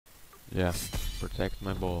Yeah, protect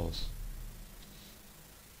my balls.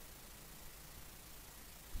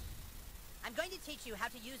 I'm going to teach you how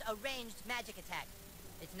to use a ranged magic attack.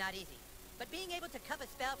 It's not easy, but being able to cup a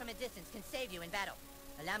spell from a distance can save you in battle.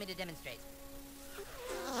 Allow me to demonstrate.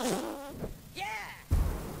 Yeah!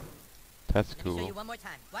 That's Let me show you cool. one more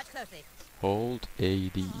time. Watch closely. Hold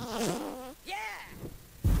AD. Yeah!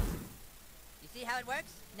 You see how it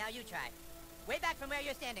works? Now you try. Way back from where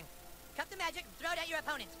you're standing. Cup the magic, throw it at your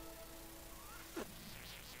opponent.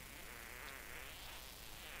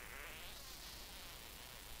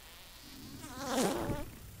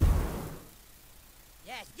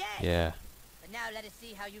 Yes, yes! Yeah. But now let us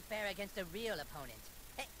see how you fare against a real opponent.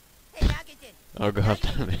 Hey, Malkinson! Oh god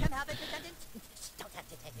damn it. Come help us with something? Don't touch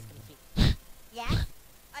the tech, it's gonna cheat. Yes?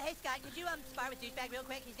 Hey Scott, could you spar with Douchebag real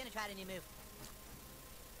quick? He's gonna try a new move.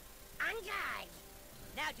 On guard!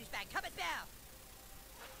 Now Douchebag, cup a spell!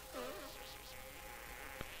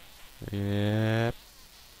 Yep.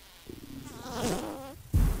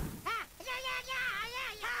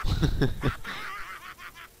 Dude,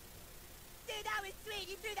 that was sweet.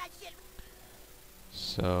 You threw that shit.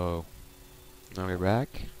 So, now we're back.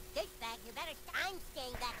 Douchebag, you better. I'm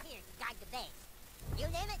staying back here to guard the base. You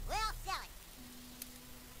name it, we'll sell it.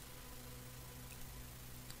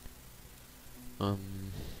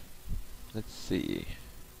 Let's see.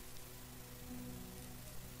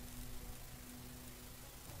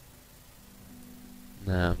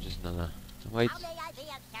 Nah, I'm just gonna wait. How may I be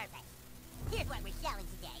of service? Here's what we're selling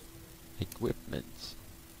today. Equipment.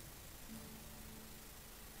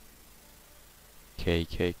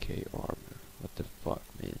 KKK armor. What the fuck,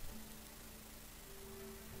 man?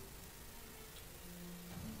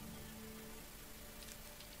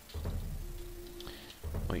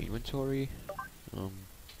 My inventory.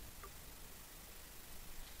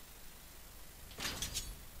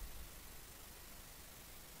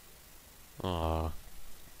 Ah.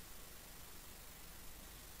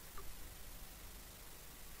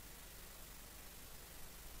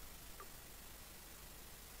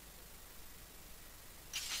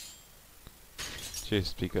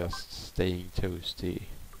 Just because it's staying toasty.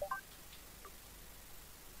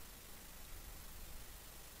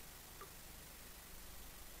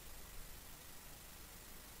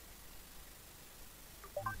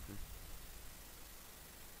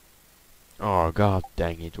 Oh god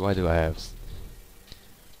dang it, why do I have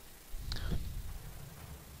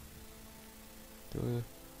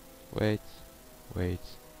wait.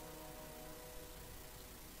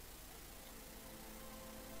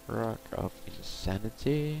 Rock of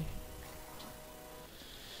Insanity.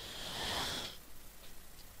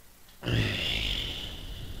 There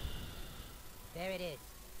it is.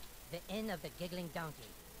 The Inn of the Giggling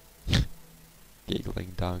Donkey.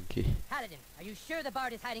 Giggling donkey. Paladin, are you sure the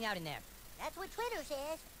bard is hiding out in there? That's what Twitter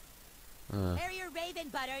says. Carrier Raven,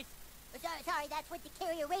 Butters. Sorry, that's what the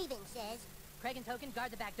carrier Raven says. Craig and Token,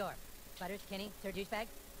 guard the back door. Butters, Kenny, Sir Douchebag,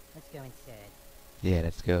 let's go inside. Yeah,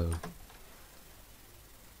 let's go.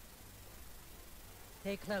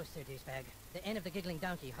 Stay close, Sir Douchebag. The Inn of the Giggling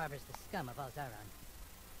Donkey harbors the scum of Alzaron.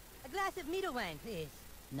 A glass of meadle wine, please.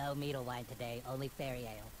 No meadle wine today, only fairy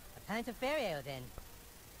ale. A pint of fairy ale, then.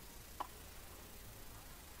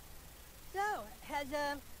 So, has,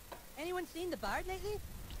 anyone seen the bard lately?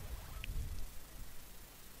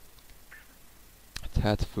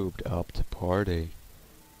 Tad fooped up the party.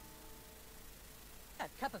 A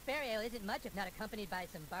cup of fairy ale isn't much if not accompanied by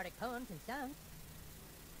some bardic poems and songs.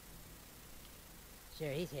 Sure,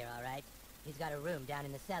 he's here, all right. He's got a room down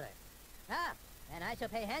in the cellar. Ah, and I shall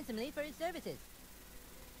pay handsomely for his services.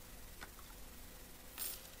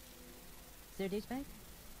 Sir Douchebag?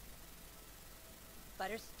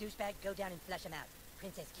 Butters, Douchebag, go down and flush him out.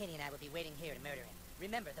 Princess Kenny and I will be waiting here to murder him.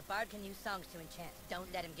 Remember, the bard can use songs to enchant.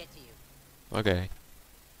 Don't let him get to you. Okay.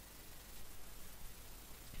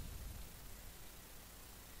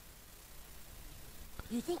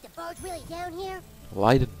 You think the bard's really down here? Well,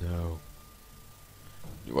 I don't know.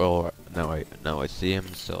 Well, now I see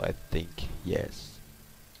him, so I think yes.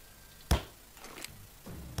 I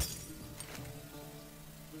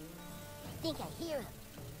think I hear him.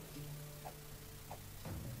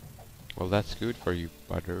 Well, that's good for you,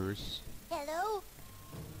 Butters. Hello?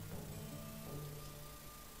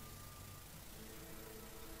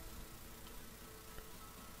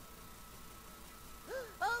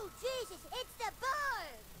 Oh, Jesus, it's the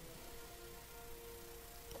bard!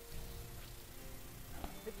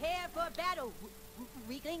 Prepare for battle,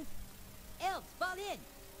 weaklings. Elves, fall in.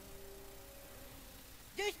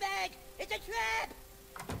 Douchebag! It's a trap!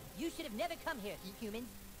 You should have never come here, you humans.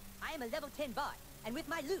 I am a level 10 bard, and with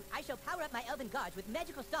my loot, I shall power up my elven guards with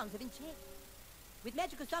magical songs of enchant.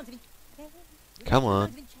 Come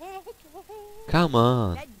on. Come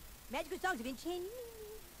on. Magical songs of enchantment.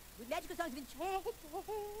 With magical songs of enchantment.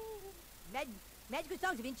 Magical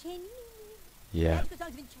songs of enchantment. Yeah, Magical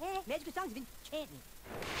songs of enchantment. Magical songs of enchantment.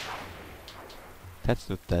 that's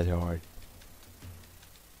not that hard.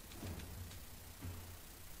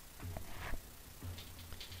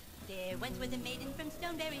 There once was a maiden from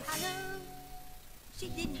Stoneberry Hollow. She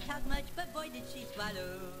didn't talk much, but boy did she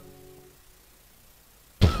swallow.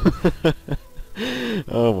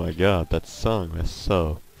 Oh my god, that song was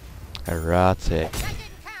so erotic. That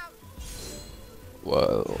didn't count.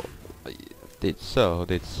 Whoa. Did so.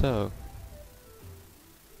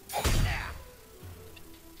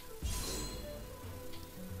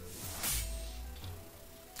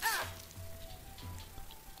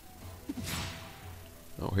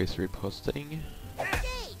 Oh, he's reposting.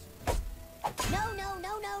 Jeez. No, no,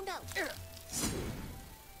 no, no, no.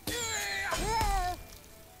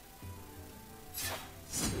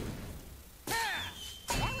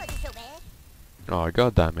 That wasn't so bad. Oh,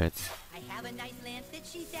 god damn it. I have a nice lance that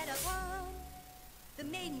she set upon. The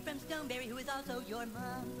maiden from Stoneberry who is also your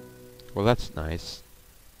mom. Well, that's nice.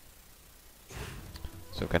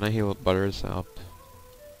 So can I heal Butters up?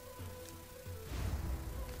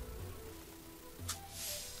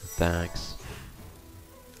 Thanks.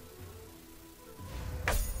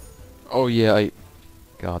 Oh yeah,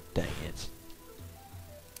 God dang it.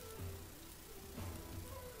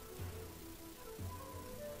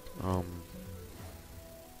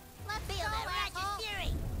 Let's feel that righteous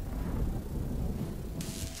fury.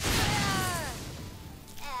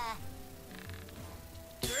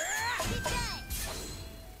 He's dead.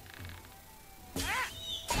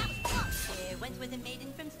 That was close. There once was a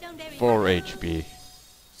maiden from Stoneberry 4 Hollow. HP.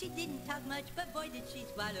 She didn't talk much, but boy did she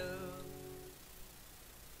swallow.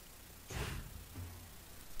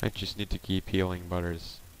 I just need to keep healing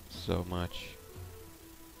Butters so much.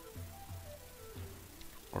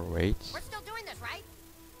 Or wait. We're still doing this, right?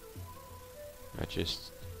 I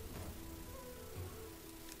just...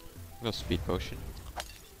 No speed potion.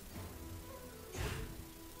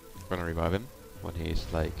 Gonna revive him when he's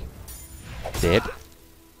like dead.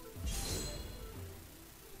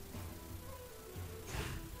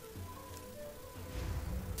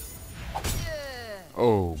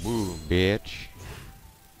 Oh, boom, bitch.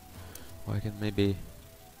 Well, I can maybe...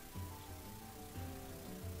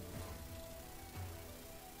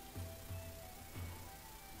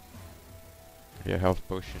 Yeah, health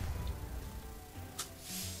potion.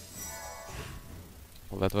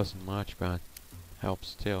 Well, that wasn't much, but helps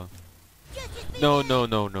still. Just No, no,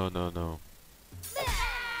 no, no, no, no.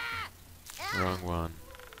 Wrong one.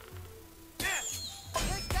 You're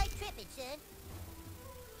straight tripping, son.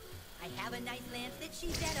 I have a nice lance that she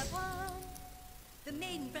set upon. The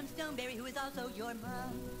maiden from Stoneberry who is also your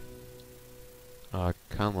mom. Oh,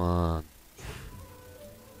 come on.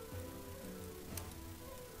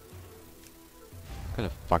 I'm gonna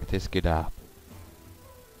fuck this kid up.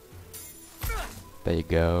 There you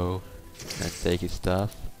go. And take his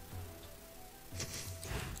stuff.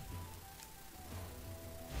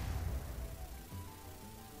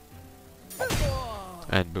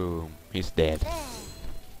 And boom, he's dead.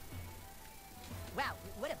 Wow,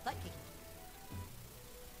 what a butt kick.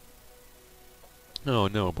 Oh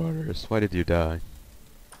no, Butters, why did you die?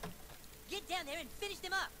 Get down there and finish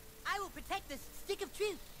them up. I will protect the stick of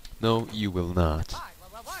truth. No, you will not. Bard will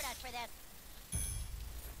reward us for this.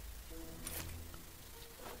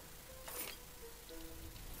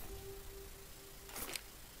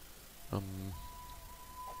 Um...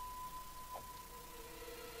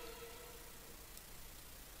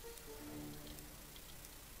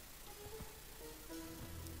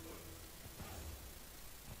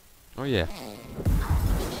 Oh yeah. Hey,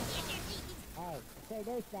 Sir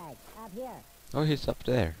Douchebag, up here. Oh, he's up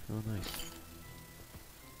there. Oh nice.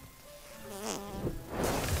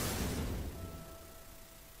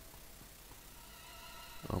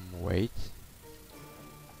 Wait.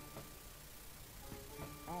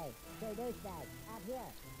 Hey, Sir Douchebag, up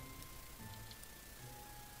here.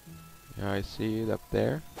 Yeah, I see it up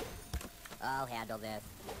there. I'll handle this.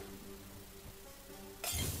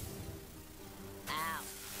 Ow.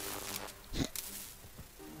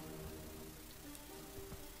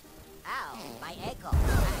 Ow, my ankle. I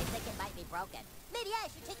think it might be broken. Maybe I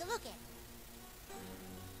should take a look at it.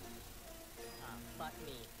 Oh, fuck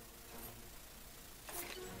me.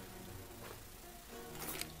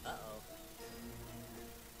 Uh-oh.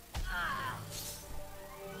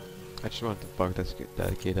 I just want to fuck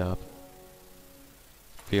that kid up.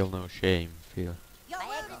 Feel no shame. Feel. Your my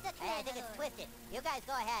ankle. Hey, I think it's twisted. You guys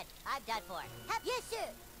go ahead. I'm done for. Yes, sir.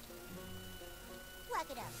 Walk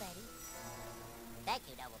it out, buddy. Thank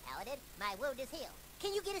you, noble paladin. My wound is healed.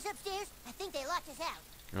 Can you get us upstairs? I think they locked us out.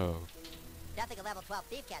 Oh. Nothing a level 12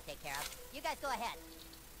 thief can't take care of. You guys go ahead.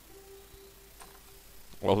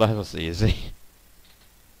 Well, that was easy.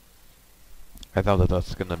 I thought that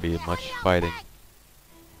was gonna be much fighting.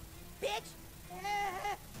 Bitch!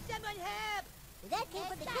 Someone help! That came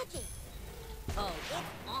from the kitchen. Oh,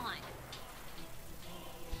 it's on.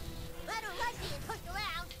 I don't like being pushed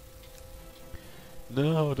around.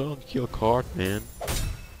 No, don't kill Cartman.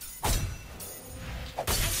 Nice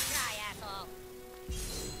try, asshole.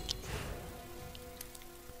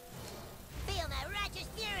 Feel my righteous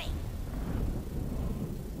fury.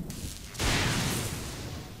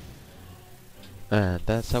 And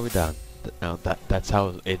that's how we done. No, that's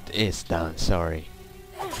how it is done, sorry.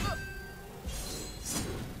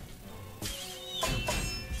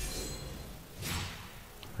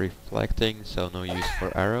 Reflecting, so no use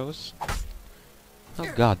for arrows.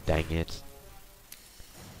 Oh god dang it.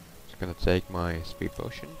 Just gonna take my speed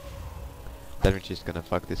potion. That means she's gonna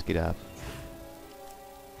fuck this kid up.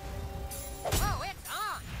 Oh, it's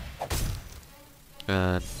on.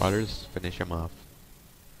 And others finish him off.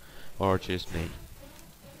 Or just me.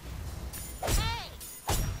 Hey!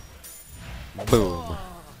 Boom.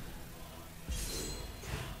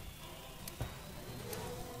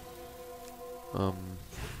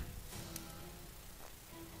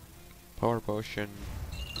 Power potion.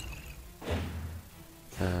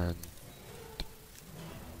 And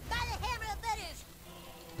By the hammer of Butters.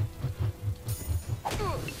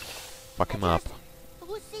 fuck him up.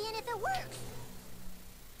 Who's seeing if it works?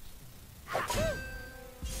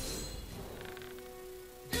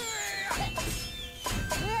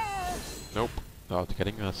 Nope. Not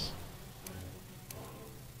getting us.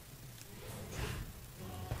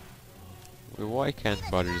 Why can't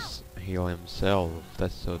Butters heal himself?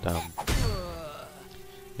 That's so dumb.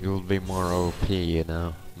 It will be more OP, you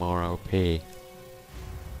know? More OP.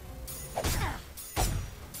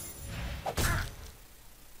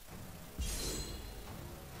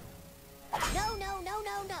 No, no, no,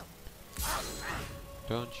 no, no.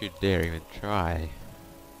 Don't you dare even try.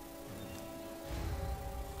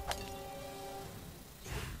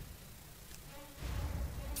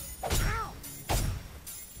 Ow.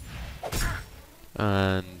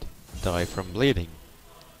 And die from bleeding.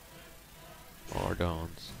 Or don't.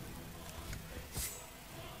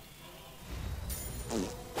 Gee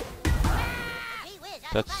whiz,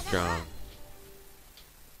 I That's don't find that strong. hurt.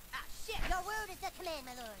 Ah, shit. Your word is the command,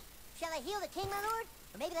 my lord. Shall I heal the king, my lord?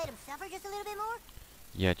 Or maybe let him suffer just a little bit more?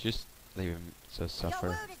 Yeah, just leave him to Your suffer.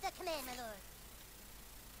 word is the command, my lord.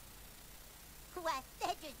 Why,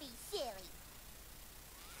 that'd just be silly.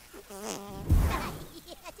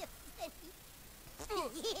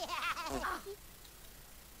 Yeah.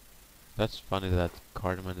 That's funny that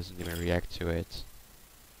Cardamom doesn't even react to it.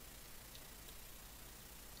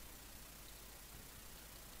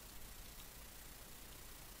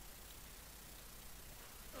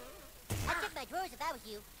 I'd check my drawers if I was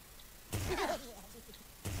you.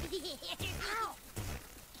 Ow!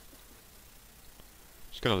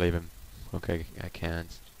 Just gonna leave him. Okay, I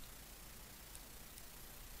can't.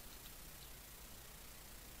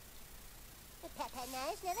 The pepper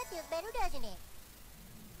nice. Now that feels better, doesn't it?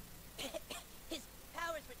 His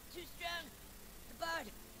powers were too strong. The bard,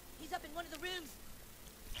 he's up in one of the rooms.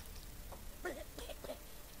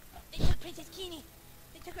 They took Princess Keene.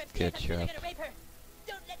 They took her upstairs. Good I'm sure they're job. gonna rape her.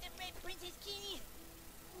 Don't let them rape Princess Keene.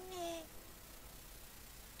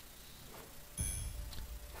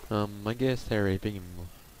 I guess they're raping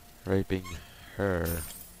her.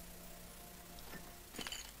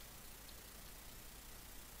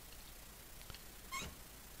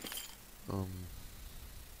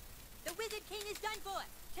 The Wizard King is done for.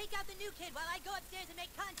 Take out the new kid while I go upstairs and make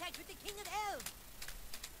contact with the King of Elves.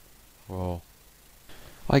 Well,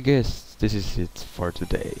 I guess this is it for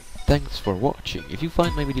today. Thanks for watching. If you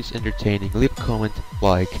find my videos entertaining, leave a comment,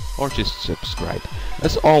 like, or just subscribe.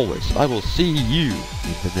 As always, I will see you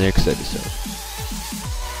in the next episode.